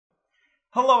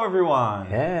Hello everyone!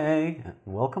 Hey,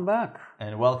 welcome back.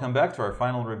 And welcome back to our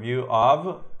final review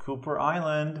of Cooper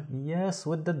Island. Yes,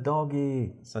 with the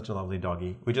doggy. Such a lovely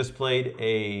doggy. We just played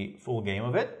a full game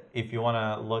of it. If you want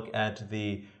to look at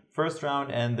the first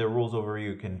round and the rules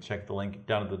overview, you can check the link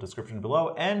down in the description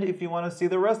below. And if you want to see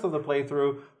the rest of the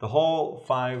playthrough, the whole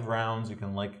 5 rounds, you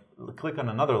can click on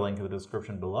another link in the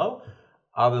description below.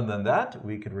 Other than that,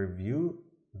 we could review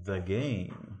the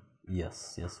game.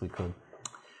 Yes, we could.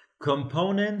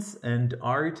 Components and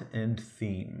art and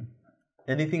theme.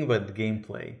 Anything but the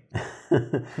gameplay.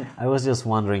 I was just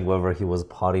wondering whether he was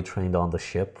potty trained on the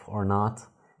ship or not,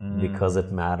 because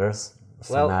it matters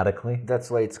thematically. That's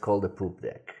why it's called a poop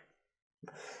deck.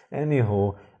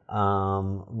 Anywho,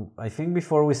 I think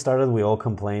before we started, we all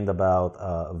complained about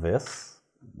this,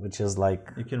 which is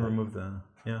like... You can remove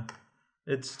yeah.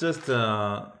 It's just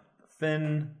a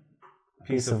thin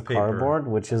piece of paper. Cardboard,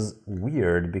 which is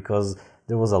weird because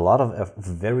there was a lot of,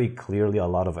 very clearly a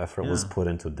lot of effort was put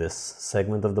into this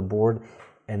segment of the board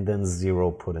and then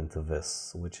zero put into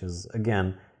this, which is,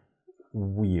 again,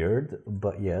 weird.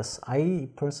 But yes, I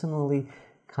personally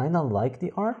kind of like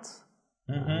the art.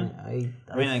 I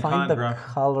find the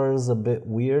colors a bit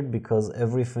weird because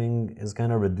everything is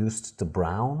kind of reduced to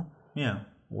brown. Yeah.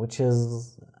 Which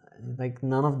is, like,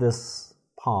 none of this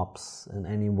pops in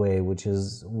any way, which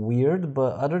is weird,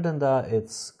 but other than that,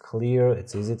 it's clear,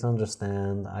 it's easy to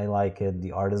understand. I like it.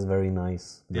 The art is very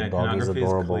nice. The dog is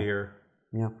adorable. Is clear.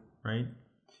 Yeah. Right?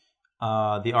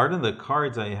 The art and the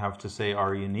cards, I have to say,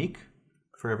 are unique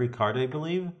for every card, I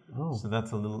believe. Oh. So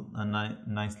that's a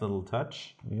nice little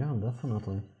touch. Yeah,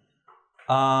 definitely.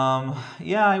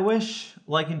 Yeah, I wish,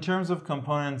 like, in terms of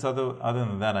components, other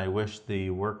than that, I wish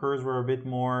the workers were a bit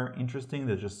more interesting.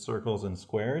 They're just circles and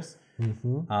squares.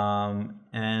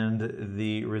 And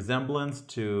the resemblance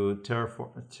to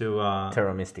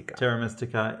Terra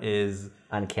Mystica is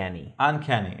uncanny.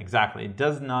 Uncanny, exactly. It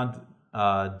does not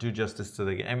do justice to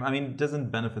the game. I mean, it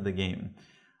doesn't benefit the game.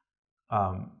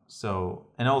 And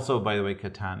also, by the way,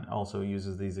 Catan also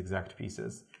uses these exact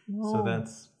pieces. So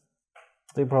that's...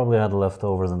 They probably had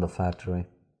leftovers in the factory.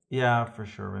 Yeah, for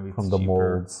sure. Maybe from the cheaper.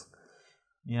 molds.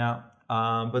 Yeah,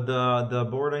 but the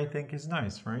board, I think, is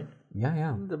nice, right?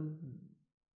 Yeah.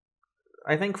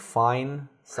 I think fine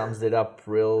sums it up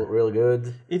real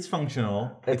good. It's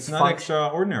functional. It's not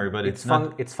extraordinary, but it's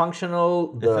not. It's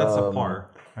functional. It's not subpar,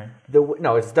 right?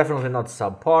 No, it's definitely not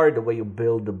subpar. The way you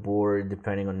build the board,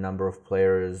 depending on number of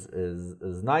players,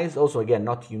 is nice. Also, again,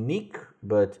 not unique,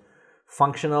 but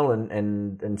functional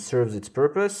and serves its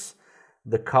purpose.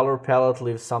 The color palette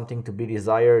leaves something to be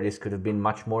desired. This could have been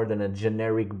much more than a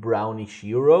generic brownish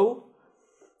euro.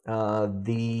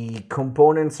 The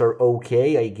components are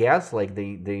okay, I guess. Like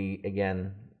they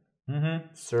again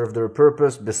serve their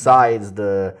purpose. Besides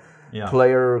the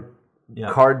player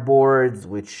cardboards,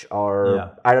 which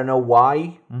are I don't know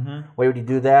why. Why would you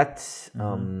do that?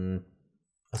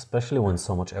 Especially when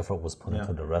so much effort was put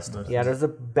into the rest of it. Yeah, there's a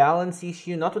balance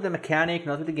issue, not with the mechanic,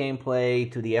 not with the gameplay,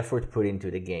 to the effort put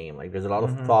into the game. Like, there's a lot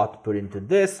of thought put into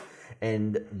this,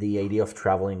 and the idea of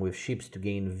traveling with ships to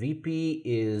gain VP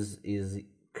is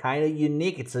kind of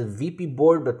unique. It's a VP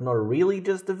board, but not really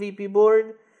just a VP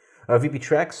board. VP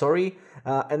track, sorry.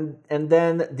 And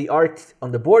then the art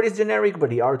on the board is generic, but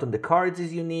the art on the cards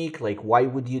is unique. Like, why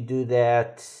would you do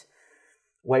that?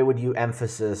 Why would you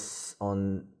emphasis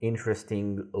on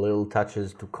interesting little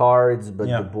touches to cards, but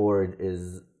the board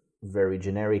is very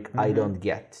generic? I don't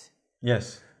get.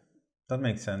 Yes, that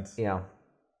makes sense. Yeah.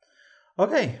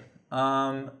 Okay.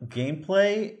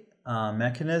 Gameplay,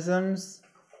 mechanisms,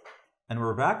 and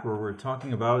we're back where we're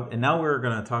talking about, and now we're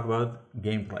going to talk about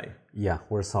gameplay. Yeah,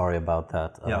 we're sorry about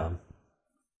that.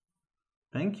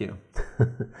 Thank you.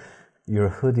 Your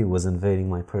hoodie was invading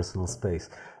my personal space.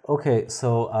 Okay,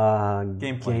 so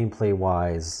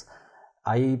gameplay-wise,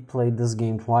 I played this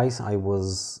game twice. I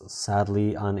was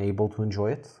sadly unable to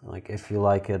enjoy it. Like, if you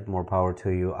like it, more power to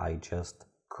you. I just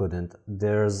couldn't.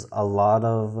 There's a lot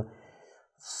of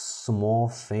small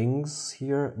things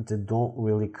here that don't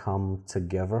really come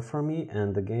together for me,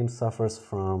 and the game suffers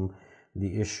from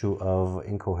the issue of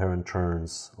incoherent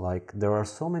turns. Like, there are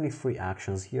so many free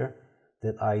actions here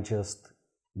that I just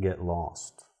get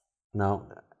lost. Now,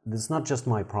 it's not just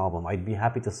my problem. I'd be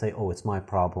happy to say, oh, it's my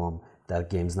problem, that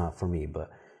game's not for me,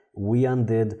 but we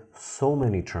undid so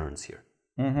many turns here.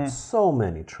 So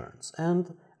many turns.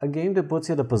 And a game that puts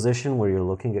you in a position where you're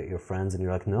looking at your friends and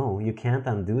you're like, no, you can't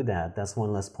undo that. That's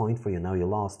one less point for you. Now you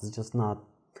lost. It's just not...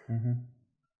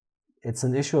 It's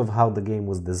an issue of how the game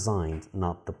was designed,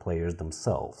 not the players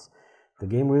themselves. The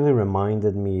game really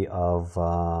reminded me of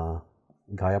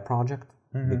Gaia Project,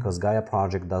 because Gaia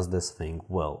Project does this thing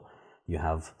well. You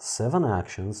have 7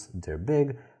 actions, they're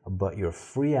big, but your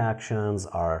free actions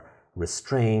are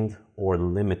restrained or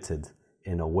limited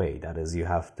in a way. That is, you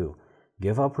have to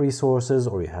give up resources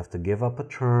or you have to give up a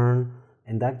turn,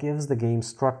 and that gives the game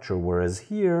structure. Whereas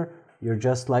here, you're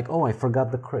just like, oh, I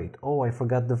forgot the crate, oh, I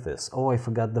forgot the this, oh, I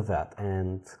forgot the that,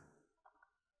 and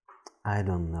I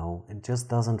don't know, it just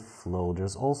doesn't flow.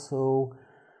 There's also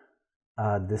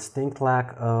a distinct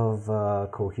lack of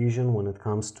cohesion when it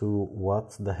comes to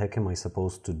what the heck am I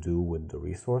supposed to do with the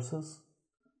resources.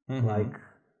 Like,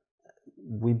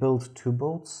 we built 2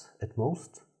 boats at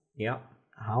most. Yeah.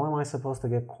 How am I supposed to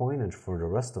get coinage for the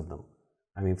rest of them?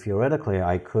 I mean, theoretically,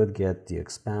 I could get the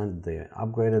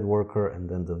upgraded worker, and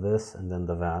then the this, and then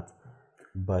the that.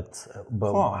 But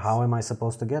how am I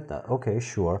supposed to get that? Okay,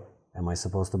 sure. Am I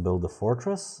supposed to build a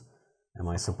fortress? Am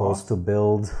I supposed to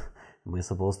build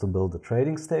the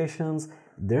trading stations?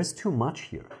 There's too much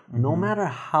here. No matter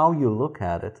how you look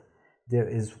at it, there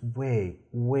is way,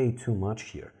 way too much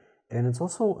here. And it's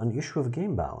also an issue of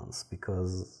game balance,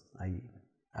 because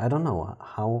I don't know,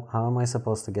 how am I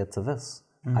supposed to get to this?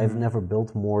 I've never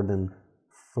built more than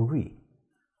 3.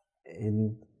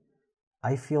 And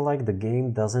I feel like the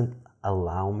game doesn't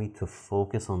allow me to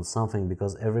focus on something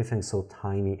because everything's so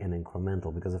tiny and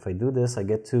incremental. Because if I do this, I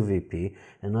get 2 VP,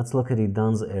 and let's look at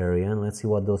Idan's area and let's see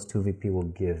what those 2 VP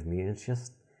will give me. It's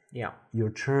just,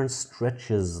 your turn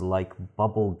stretches like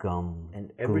bubble gum,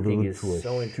 and everything is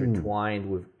so intertwined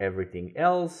with everything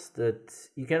else that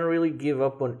you can't really give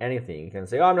up on anything. You can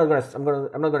say, "Oh, I'm not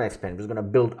gonna expand. I'm just gonna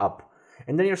build up,"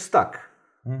 and then you're stuck.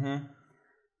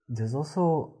 There's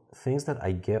also things that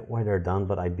I get why they're done,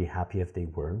 but I'd be happy if they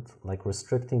weren't, like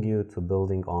restricting you to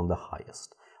building on the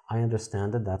highest. I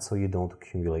understand that that's so you don't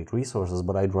accumulate resources,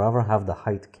 but I'd rather have the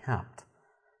height capped.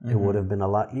 It would have been a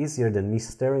lot easier than me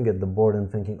staring at the board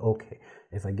and thinking, okay,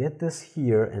 if I get this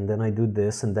here and then I do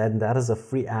this and then that is a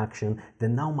free action,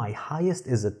 then now my highest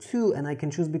is a 2 and I can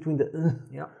choose between the...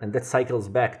 Yeah, and that cycles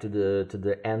back to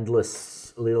the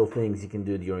endless little things you can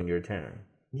do during your turn.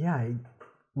 Yeah,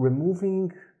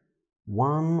 removing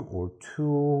 1 or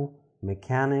 2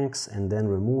 mechanics and then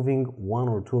removing 1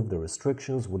 or 2 of the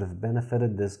restrictions would have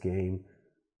benefited this game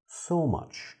so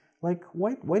much. Like,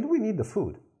 why do we need the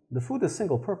food? The food is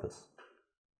single purpose.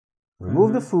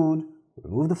 Remove the food,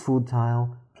 remove the food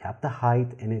tile, cap the height,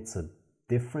 and it's a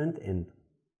different and,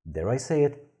 dare I say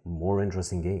it, more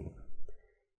interesting game.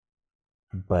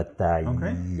 But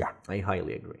yeah. I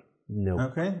highly agree. No.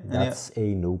 Okay. That's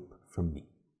a nope from me.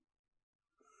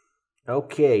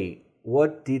 Okay,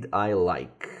 what did I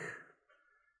like?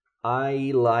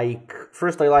 I like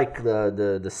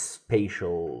the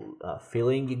spatial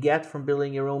feeling you get from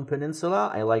building your own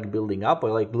peninsula. I like building up. I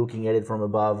like looking at it from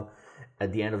above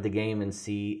at the end of the game and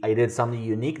see I did something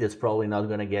unique that's probably not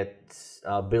going to get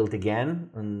built again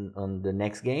on the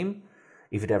next game,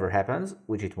 if it ever happens,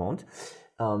 which it won't.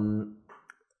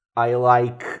 I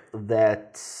like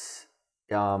that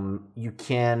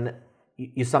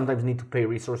you sometimes need to pay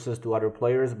resources to other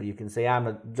players, but you can say,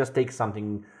 just take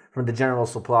something from the general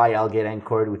supply, I'll get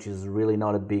anchored, which is really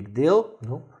not a big deal.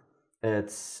 Nope.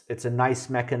 It's a nice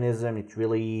mechanism. It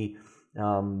really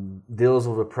deals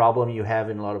with a problem you have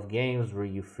in a lot of games where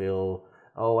you feel,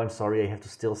 oh, I'm sorry, I have to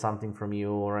steal something from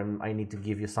you, or I need to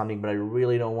give you something, but I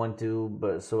really don't want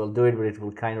to, so I'll do it, but it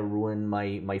will kind of ruin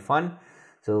my fun.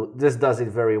 So this does it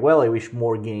very well. I wish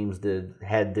more games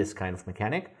had this kind of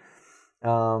mechanic.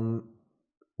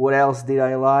 What else did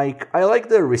I like? I like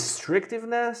the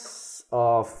restrictiveness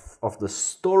of the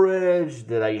storage,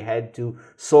 that I had to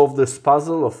solve this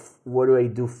puzzle of what do I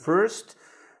do first,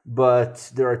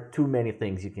 but there are too many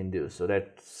things you can do, so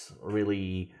that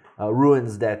really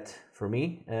ruins that for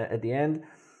me at the end.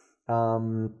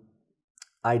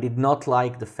 I did not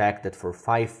like the fact that for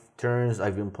 5 turns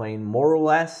I've been playing more or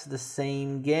less the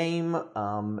same game.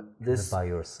 By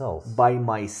yourself. By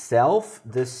myself.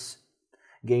 This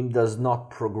game does not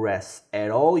progress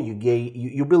at all.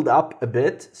 You build up a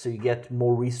bit, so you get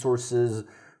more resources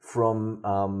from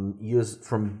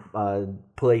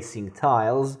placing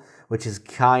tiles, which is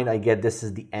I get this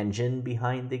is the engine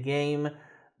behind the game,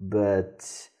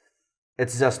 but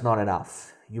it's just not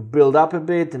enough. You build up a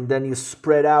bit and then you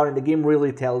spread out, and the game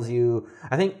really tells you.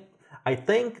 I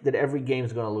think that every game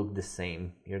is going to look the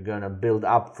same. You're going to build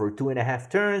up for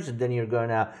 2.5 turns, and then you're going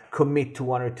to commit to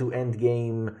 1 or 2 end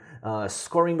game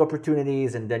scoring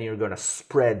opportunities, and then you're going to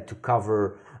spread to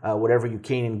cover whatever you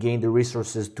can and gain the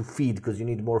resources to feed, because you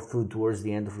need more food towards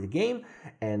the end of the game,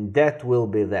 and that will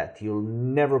be that. You'll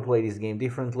never play this game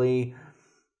differently.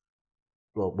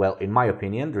 Well, in my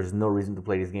opinion, there's no reason to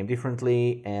play this game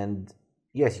differently, and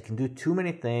yes, you can do too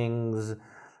many things.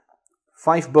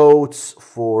 5 boats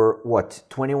for what?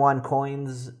 21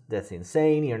 coins? That's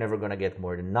insane. You're never gonna get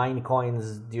more than 9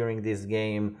 coins during this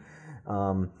game.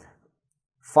 4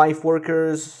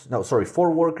 workers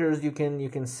you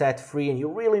can set free, and you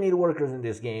really need workers in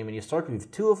this game, and you start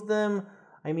with 2 of them.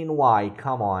 I mean, why?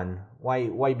 Come on.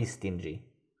 Why be stingy?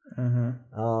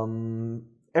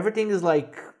 Everything is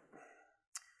like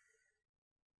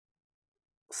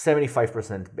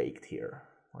 75% baked here.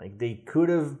 Like, they could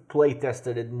have play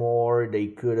tested it more. They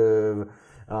could have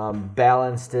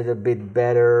balanced it a bit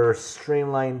better,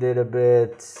 streamlined it a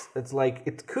bit. It's like,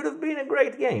 it could have been a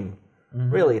great game.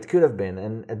 Really, it could have been.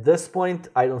 And at this point,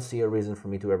 I don't see a reason for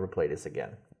me to ever play this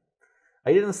again.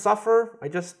 I didn't suffer. I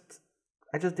just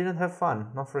didn't have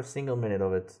fun. Not for a single minute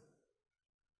of it.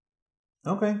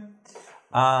 Okay.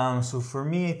 So for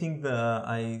me, I think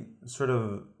I sort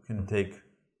of can take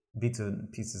bits and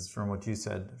pieces from what you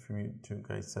said, from you two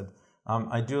guys said.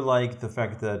 I do like the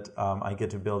fact that I get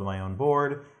to build my own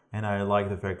board, and I like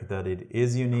the fact that it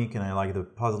is unique, and I like the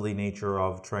puzzly nature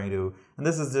of trying to. And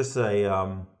this is just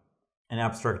an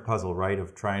abstract puzzle, right?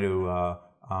 Of trying to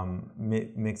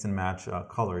mix and match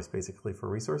colors, basically, for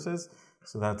resources.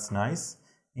 So that's nice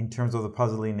in terms of the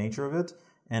puzzly nature of it.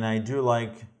 And I do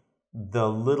like the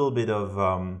little bit of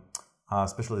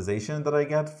specialization that I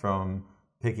get from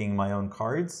picking my own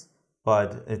cards,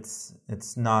 but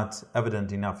it's not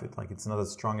evident enough. It's not a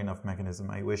strong enough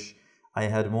mechanism. I wish I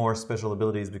had more special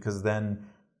abilities, because then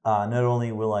not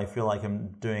only will I feel like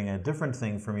I'm doing a different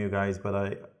thing from you guys, but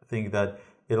I think that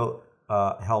it'll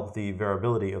help the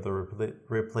variability of the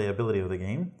replayability of the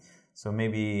game. So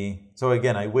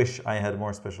again, I wish I had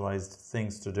more specialized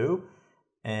things to do.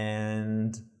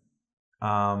 And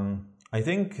I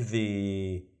think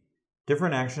the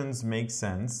different actions make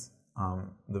sense.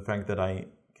 The fact that I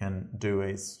can do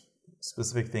a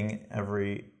specific thing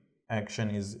every action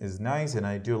is nice, and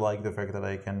I do like the fact that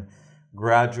I can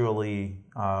gradually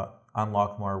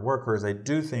unlock more workers. I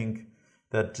do think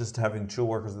that just having 2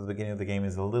 workers at the beginning of the game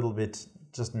is a little bit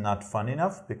just not fun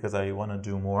enough, because I want to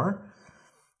do more.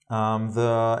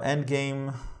 The end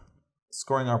game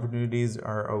scoring opportunities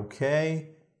are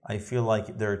okay. I feel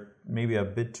like they're maybe a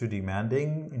bit too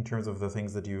demanding in terms of the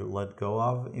things that you let go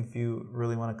of if you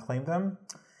really want to claim them.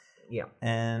 Yeah.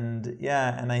 And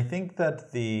I think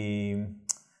that the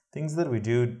things that we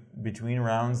do between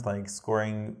rounds, like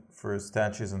scoring for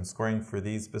statues and scoring for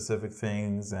these specific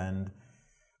things, and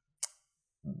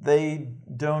they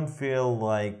don't feel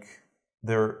like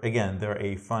they're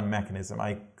a fun mechanism.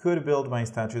 I could build my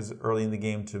statues early in the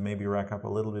game to maybe rack up a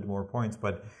little bit more points,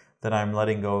 but then I'm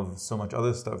letting go of so much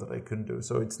other stuff that I couldn't do.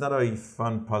 So it's not a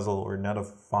fun puzzle, or not a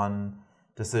fun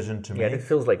decision to make. Yeah, it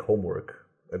feels like homework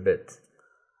a bit.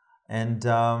 And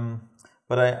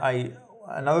but I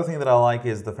another thing that I like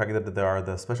is the fact that there are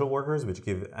the special workers, which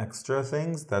give extra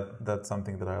things. That's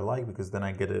something that I like, because then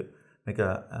I get to make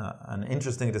an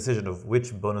interesting decision of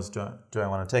which bonus do I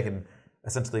want to take, and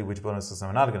essentially which bonuses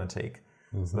I'm not going to take.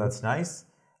 So that's nice.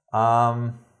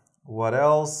 What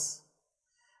else?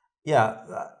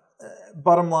 Yeah.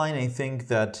 Bottom line, I think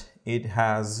that it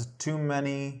has too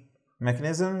many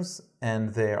mechanisms,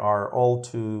 and they are all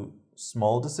too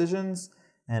small decisions.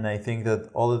 And I think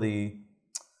that all of the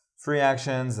free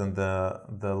actions and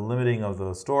the limiting of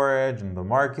the storage and the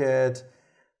market,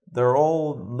 they're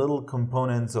all little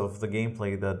components of the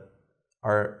gameplay that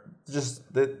are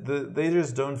just they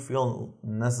just don't feel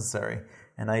necessary.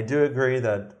 And I do agree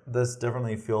that this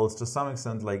definitely feels to some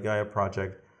extent like Gaia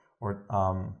Project or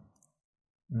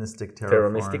Mystic Terra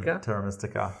Mystica. Terra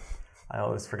Mystica. I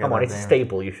always forget. Come on, it's a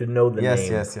staple. You should know the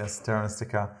name. Yes. Terra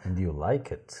Mystica. And you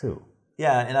like it too.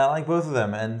 Yeah, and I like both of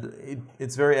them, and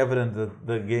it's very evident that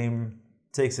the game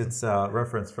takes its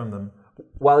reference from them.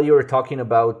 While you were talking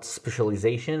about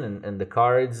specialization and the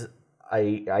cards,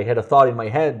 I had a thought in my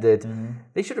head that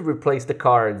they should have replaced the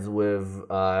cards with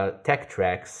tech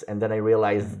tracks, and then I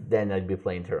realized then I'd be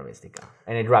playing Terra Mystica,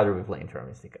 and I'd rather be playing Terra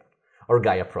Mystica or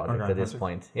Gaia Project at this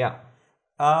point. Yeah.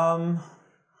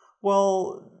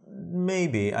 Well,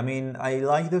 maybe. I mean, I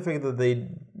like the fact that they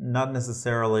not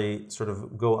necessarily sort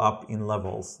of go up in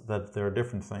levels, that they're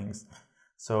different things.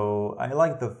 So I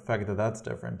like the fact that that's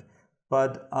different.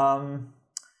 But and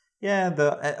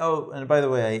by the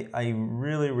way, I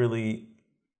really, really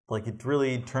like, it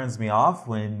really turns me off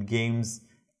when games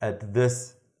at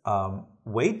this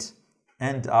weight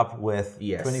end up with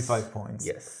 25 points.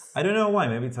 Yes. I don't know why,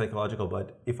 maybe it's psychological,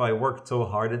 but if I worked so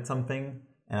hard at something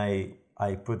and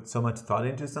I put so much thought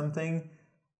into something,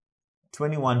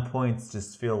 21 points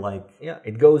just feel like... Yeah,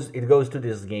 it goes to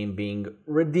this game being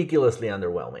ridiculously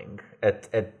underwhelming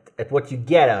at what you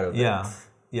get out of it.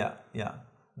 Yeah.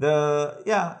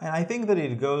 And I think that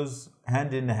it goes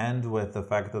hand in hand with the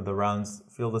fact that the rounds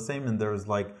feel the same, and there's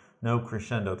like no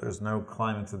crescendo, there's no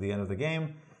climax at the end of the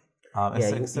game,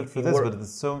 except for this. But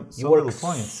it's so little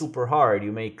points. Super hard.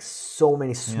 You make so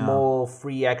many small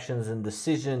free actions and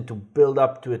decisions to build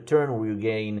up to a turn where you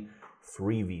gain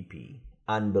 3 VP.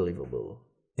 Unbelievable.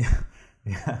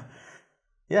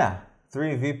 Yeah.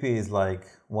 3 VP is like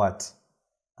what?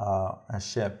 A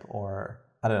ship, or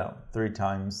I don't know, 3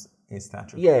 times a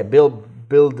statue. Yeah, build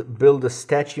a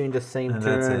statue in the same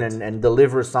turn and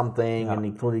deliver something, and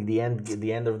including the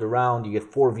end of the round, you get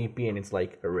 4 VP, and it's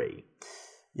like hooray.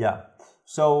 Yeah.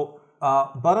 So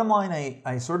bottom line,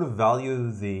 I sort of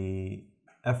value the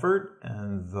effort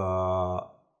and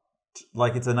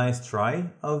like it's a nice try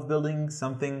of building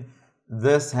something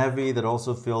this heavy that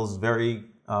also feels very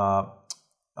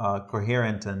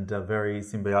coherent and very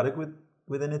symbiotic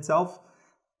within itself.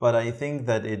 But I think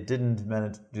that it didn't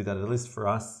manage to do that, at least for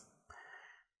us.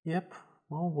 Yep.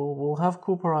 Well, we'll have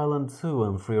Cooper Island 2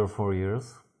 in 3 or 4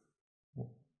 years.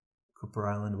 Cooper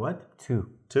Island what? 2.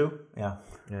 2? Yeah.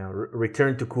 Yeah.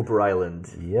 Return to Cooper Island.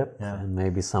 Yep. Yeah. And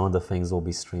maybe some of the things will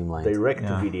be streamlined. Direct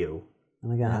to video.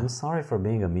 And again, I'm sorry for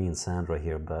being a mean Sandra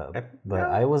here, but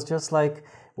I was just like,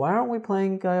 why aren't we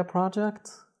playing Gaia Project?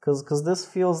 Because this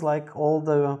feels like all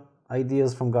the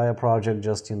ideas from Gaia Project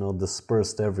just,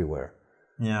 dispersed everywhere.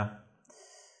 Yeah.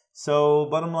 So,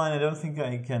 bottom line, I don't think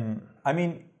I can... I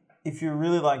mean, if you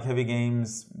really like heavy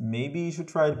games, maybe you should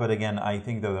try it. But again, I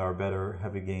think that there are better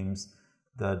heavy games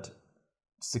that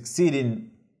succeed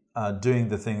in doing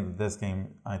the thing that this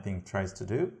game, I think, tries to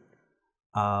do.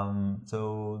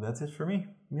 So, that's it for me.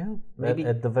 Yeah. Maybe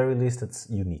at the very least, it's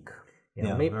unique.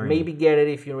 Yeah, maybe get it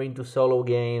if you're into solo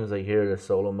games. I hear the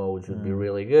solo mode should be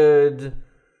really good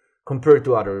compared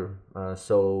to other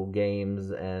solo games,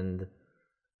 and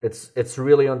it's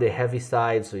really on the heavy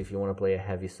side. So if you want to play a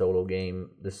heavy solo game,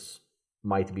 this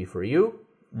might be for you.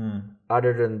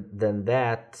 Other than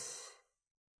that,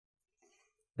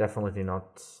 definitely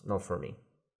not for me.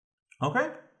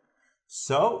 Okay.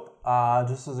 So,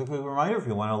 just as a quick reminder, if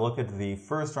you want to look at the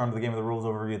first round of the Game of the Rules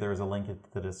overview, there is a link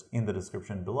in the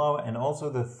description below, and also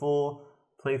the full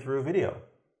playthrough video.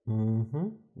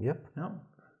 Yep. Yep.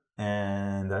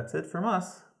 And that's it from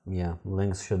us. Yeah,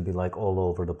 links should be like all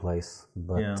over the place,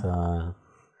 but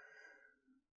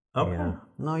okay. Yeah.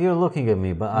 No, you're looking at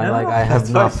me, but I have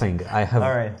nothing. I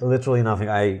have literally nothing.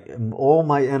 All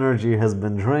my energy has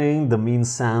been drained. The mean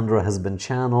Sandra has been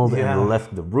channeled and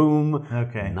left the room.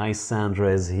 Okay. Nice Sandra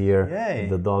is here. Yay.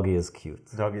 The doggy is cute.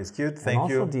 The doggy is cute. Thank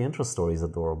you. Also, the intro story is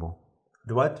adorable.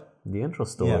 The what? The intro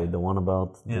story, the one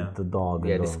about the dog.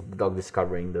 Yeah, this dog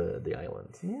discovering the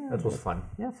island. Yeah, that was fun.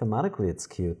 Yeah, thematically it's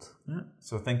cute. Yeah.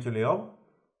 So thank you, Leo.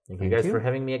 Thank you guys for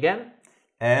having me again.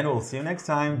 And we'll see you next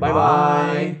time.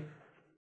 Bye-bye.